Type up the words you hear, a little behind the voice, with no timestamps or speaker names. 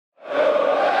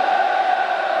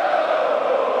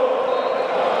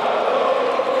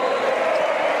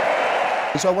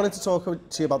So I wanted to talk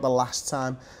to you about the last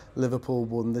time Liverpool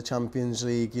won the Champions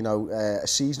League. You know, a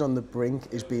season on the brink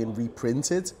is being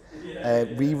reprinted,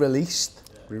 re-released,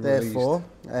 therefore.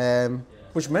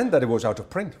 Which meant that it was out of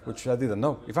print, which I didn't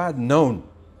know. If I had known,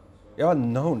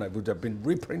 it would have been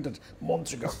reprinted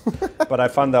months ago. But I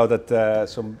found out that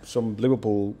some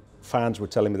Liverpool fans were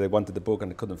telling me they wanted the book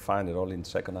and they couldn't find it, all in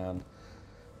second-hand,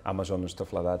 Amazon and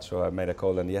stuff like that. So I made a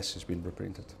call and yes, it's been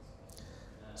reprinted.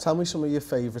 Tell me some of your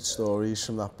favourite stories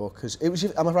from that book, because it was.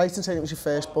 Am I right in saying it was your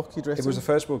first book you'd written? It was the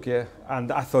first book, yeah, and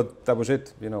I thought that was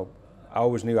it. You know, I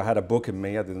always knew I had a book in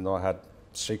me. I didn't know I had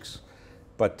 6,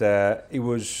 but it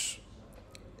was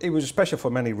special for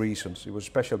many reasons. It was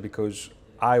special because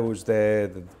I was there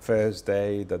the first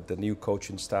day that the new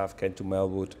coaching staff came to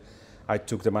Melwood. I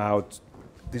took them out.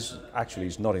 This actually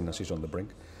is not in a season on the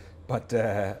brink, but.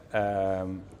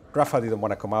 Rafa didn't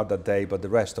want to come out that day, but the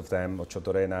rest of them, Ocho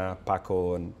Torena,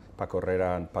 Paco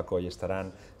Herrera and Paco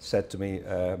Ayestaran, said to me,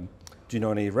 do you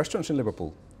know any restaurants in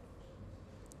Liverpool?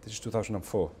 This is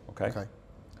 2004, okay?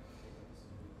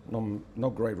 No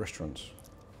great restaurants,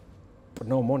 but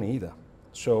no money either.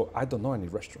 So I don't know any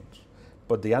restaurants.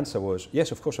 But the answer was,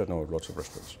 yes, of course I know lots of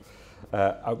restaurants.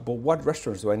 But what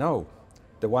restaurants do I know?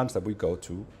 The ones that we go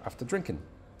to after drinking,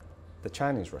 the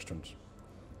Chinese restaurants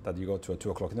that you go to at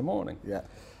 2 o'clock in the morning. Yeah.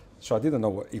 So I didn't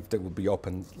know if they would be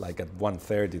open like at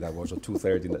 1:30 that was, or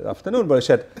 2:30 in the afternoon, but I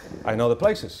said, I know the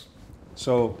places.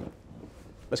 So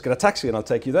let's get a taxi and I'll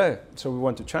take you there. So we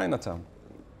went to Chinatown.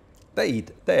 They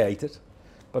ate it.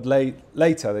 But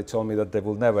later they told me that they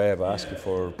will never ever ask you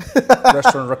for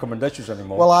restaurant recommendations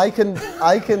anymore. Well, I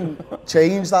can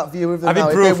change that view of them now.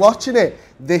 If they're watching it,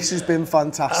 this has been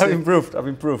fantastic. I've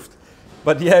improved.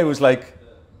 But yeah, it was like,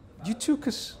 you took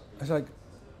us, I was like,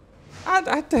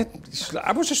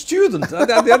 I was a student. I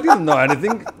didn't know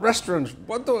anything. Restaurants.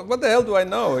 What the hell do I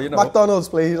know? You know. McDonald's,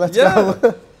 please. Let's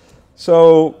go.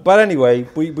 So, but anyway,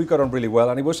 we got on really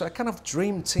well, and it was a kind of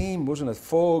dream team, wasn't it?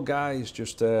 4 guys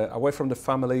just away from the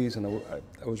families, and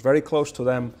I was very close to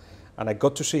them, and I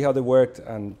got to see how they worked,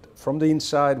 and from the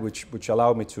inside, which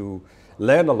allowed me to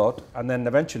learn a lot. And then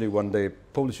eventually, when the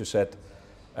publisher said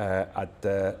at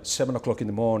 7 o'clock in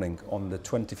the morning on the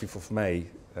 25th of May,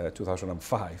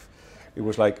 2005. It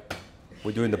was like,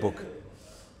 we're doing the book.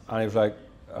 And it was like,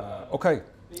 okay.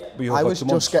 I was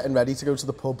just getting ready to go to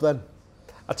the pub then.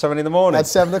 At 7 in the morning? At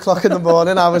 7 o'clock in the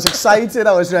morning. I was excited.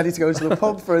 I was ready to go to the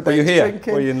pub for a day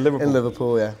drinking. Were you in Liverpool? In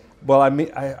Liverpool, yeah. Well, I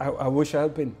wish I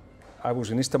had been. I was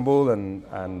in Istanbul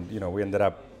and you know, we ended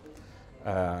up,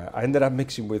 I ended up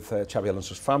mixing with Xabi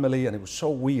Alonso's family, and it was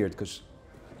so weird because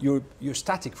you're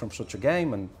static from such a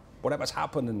game and whatever's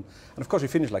happened, and of course we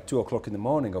finished like 2 o'clock in the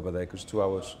morning over there because 2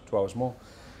 hours more,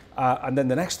 and then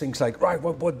the next thing's like, right,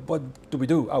 what do we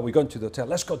do? Oh, we're going to the hotel.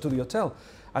 Let's go to the hotel.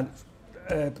 And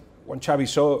when Xabi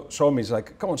saw me, he's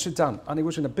like, come on, sit down. And he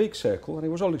was in a big circle, and he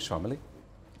was all his family,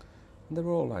 and they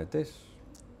were all like this.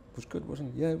 It was good,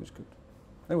 wasn't it? Yeah, it was good.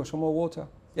 There was some more water.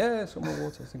 Yeah, some more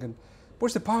water. Thinking,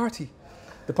 where's the party?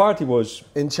 The party was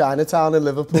in Chinatown in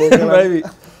Liverpool. Maybe.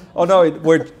 Oh no,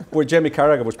 where Jamie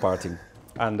Carragher was partying.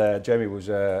 And Jamie was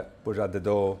at the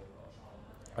door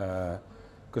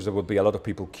because there would be a lot of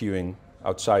people queuing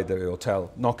outside the hotel,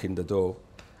 knocking the door,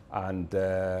 and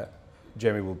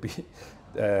Jamie will be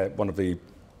one of the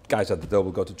guys at the door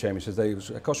will go to Jamie and says, there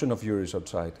was a cousin of yours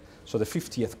outside, so the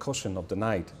 50th cousin of the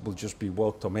night will just be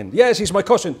welcome in. Yes, he's my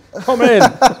cousin, come in.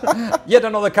 Yet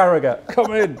another Carragher,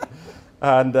 come in.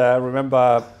 And I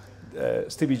remember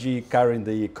Stevie G carrying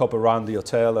the cup around the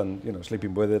hotel and, you know,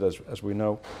 sleeping with it, as we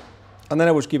know. And then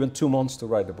I was given 2 months to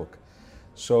write the book.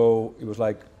 So it was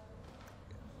like,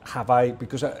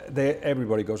 because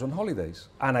everybody goes on holidays.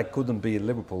 And I couldn't be in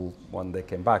Liverpool when they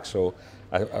came back, so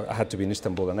I had to be in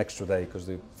Istanbul an extra day because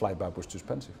the flight back was too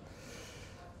expensive.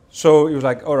 So it was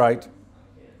like, all right,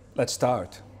 let's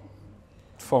start.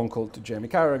 Phone call to Jamie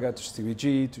Carragher, to Stevie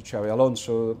G, to Xabi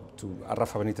Alonso, to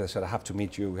Rafa Benitez said, I have to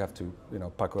meet you, we have to, you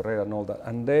know, Paco Herrera and all that.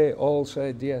 And they all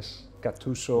said yes.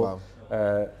 Gattuso,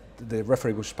 wow. The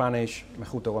referee was Spanish,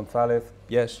 Mejuto Gonzalez,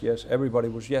 yes, everybody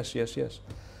was yes.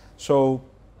 So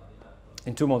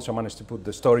in 2 months I managed to put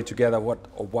the story together,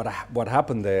 what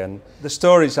happened there, and the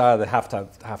stories are the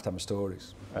halftime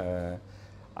stories.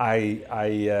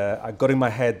 I got in my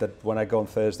head that when I go on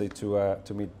Thursday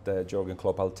to meet Jurgen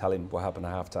Klopp, I'll tell him what happened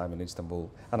at halftime in Istanbul,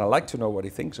 and I'd like to know what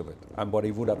he thinks of it and what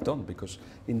he would have done, because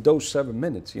in those 7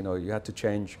 minutes, you know, you had to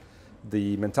change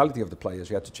the mentality of the players,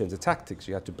 you had to change the tactics,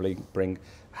 you had to bring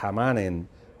Haman in.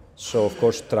 So of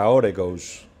course Traore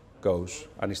goes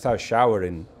and he starts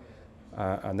showering,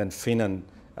 and then Finan,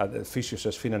 the physio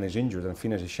says Finan is injured, and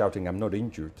Finan is shouting, I'm not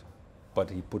injured,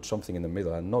 but he put something in the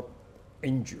middle, I'm not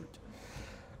injured.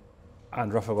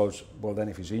 And Rafa goes, well, then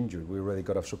if he's injured, we already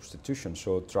got a substitution.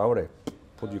 So Traore,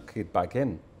 put your kid back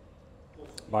in.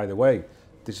 By the way,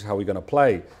 this is how we're going to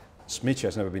play. Smithy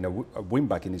has never been a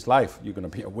wing-back in his life. You're going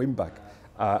to be a wing-back.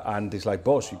 And he's like,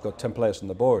 boss, you've got 10 players on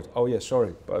the board. Oh, yeah,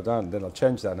 sorry. But then I'll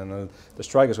change that. And then the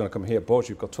striker's going to come here. Boss,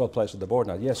 you've got 12 players on the board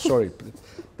now. Yes, sorry.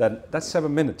 Then that's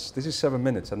 7 minutes. This is 7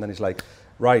 minutes. And then he's like,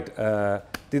 right,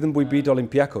 didn't we beat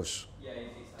Olympiacos?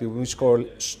 Did we score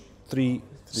 3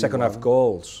 second-half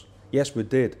goals? Yes, we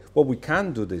did. Well, we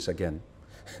can do this again.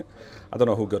 I don't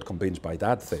know who got convinced by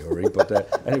that theory, but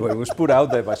anyway, it was put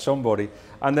out there by somebody.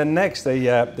 And then next,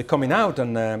 they're coming out,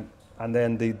 and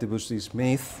then there was this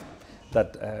myth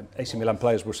that AC Milan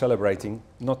players were celebrating.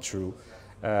 Not true.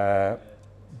 But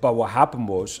what happened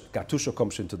was, Gattuso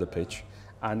comes into the pitch,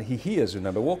 and he hears "You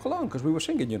Never Walk Alone," because we were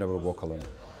singing "You Never Walk Alone,"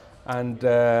 and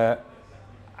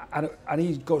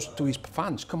he goes to his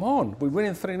fans, "Come on, we're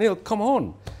winning 3-0. Come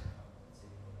on."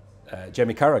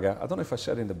 Jamie Carragher, I don't know if I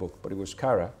said in the book, but it was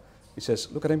Cara. He says,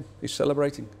 look at him, he's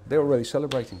celebrating. They're already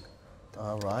celebrating.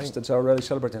 All right. Bastards are already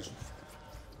celebrating.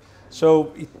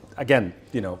 So, again,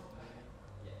 you know.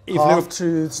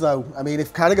 Half-truths, though. I mean,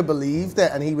 if Carragher believed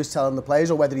it and he was telling the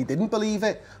players, or whether he didn't believe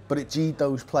it, but it cheered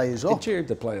those players up. It cheered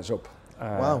the players up.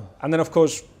 Wow. And then, of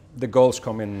course, the goals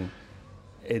come in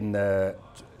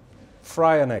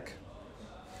fry an egg.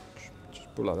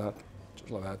 Just put like that, just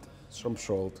like that. Some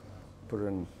salt, put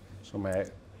in some egg,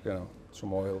 you know,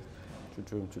 some oil.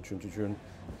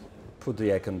 Put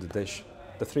the egg on the dish.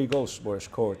 The 3 goals were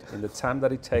scored in the time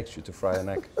that it takes you to fry an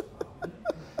egg.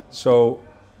 So,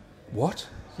 what?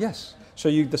 Yes. So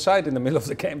you decide in the middle of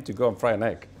the game to go and fry an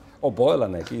egg, or boil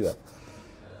an egg either.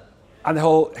 And the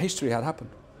whole history had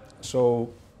happened.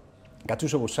 So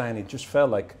Gattuso was saying it just felt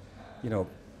like, you know,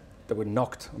 they were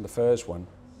knocked on the first one,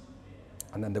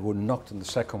 and then they were knocked on the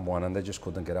second one, and they just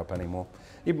couldn't get up anymore.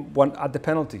 Even one at the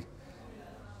penalty.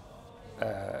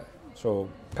 So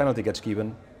penalty gets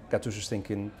given. Gattuso's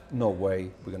thinking, no way,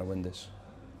 we're going to win this.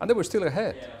 And they were still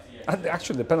ahead. And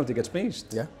actually the penalty gets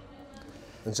missed. Yeah.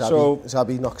 And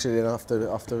Xabi knocks it in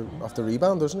after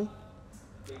rebound, doesn't he?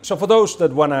 So for those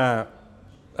that want to,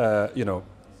 you know,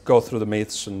 go through the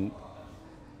myths and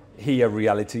hear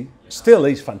reality, still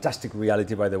is fantastic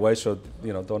reality, by the way, so,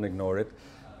 you know, don't ignore it.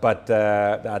 But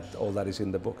all that is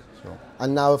in the book. So.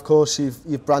 And now, of course,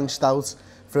 you've branched out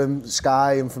from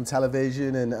Sky and from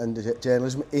television and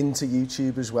journalism into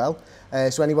YouTube as well.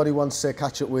 So anybody wants to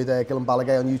catch up with Guillem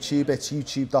Balague on YouTube, it's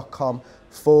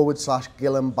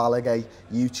youtube.com/Guillem Balague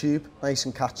YouTube. Nice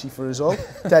and catchy for us all.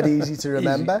 Dead easy to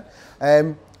remember.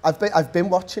 I've been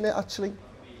watching it actually.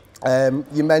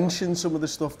 You mentioned some of the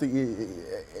stuff that you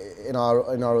in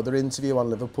our other interview on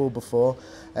Liverpool before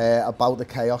about the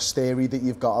chaos theory that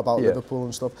you've got about Liverpool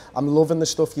and stuff. I'm loving the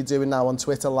stuff you're doing now on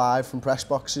Twitter live from press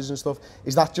boxes and stuff.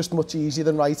 Is that just much easier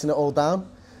than writing it all down?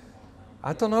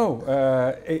 I don't know.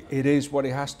 It is what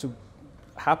it has to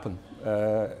happen.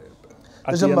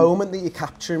 There's a moment that you're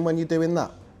capturing when you're doing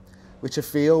that, which I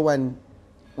feel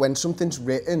when something's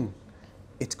written,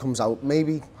 it comes out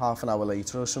maybe half an hour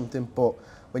later or something, but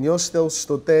when you're still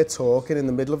stood there talking in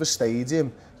the middle of a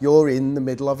stadium, you're in the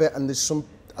middle of it, and there's some,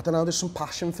 I don't know, there's some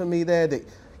passion for me there that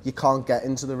you can't get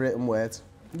into the written word.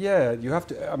 Yeah, you have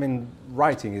to. I mean,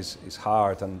 writing is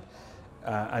hard, and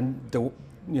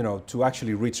you know, to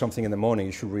actually read something in the morning,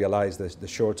 you should realise the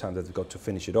short time that you've got to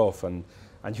finish it off, and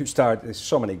you start. There's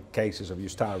so many cases of you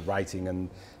start writing,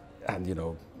 and you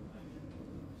know,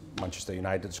 Manchester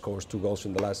United scores 2 goals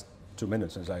in the last 2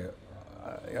 minutes, and it's like,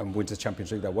 and wins the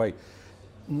Champions League that way.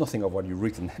 Nothing of what you've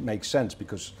written makes sense,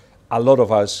 because a lot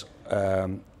of us,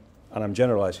 and I'm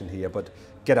generalizing here, but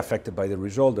get affected by the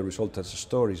result. The result as a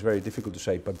story is very difficult to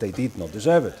say, but they did not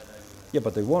deserve it. Yeah,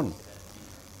 but they won.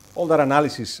 All that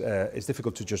analysis is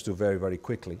difficult to just do very, very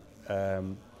quickly.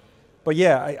 But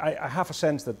yeah, I have a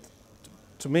sense that,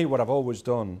 to me, what I've always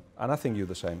done, and I think you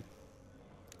the same,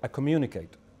 I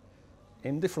communicate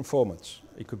in different formats.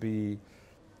 It could be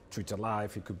Twitter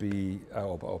Live, it could be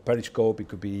or Periscope, it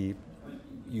could be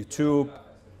YouTube,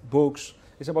 books.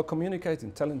 It's about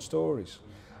communicating, telling stories.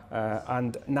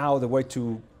 And now the way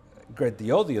to get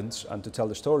the audience and to tell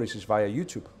the stories is via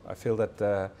YouTube. I feel that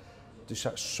there's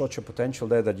such a potential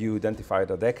there that you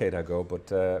identified a decade ago, but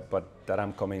that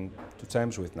I'm coming to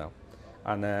terms with now.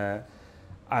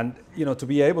 And you know, to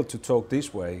be able to talk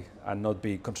this way and not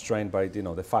be constrained by, you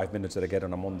know, the 5 minutes that I get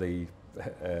on a Monday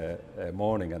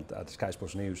morning at Sky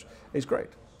Sports News is great.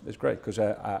 It's great because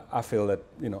I feel that,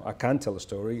 you know, I can tell a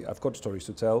story. I've got stories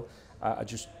to tell. I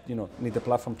just, you know, need the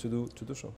platform to do so.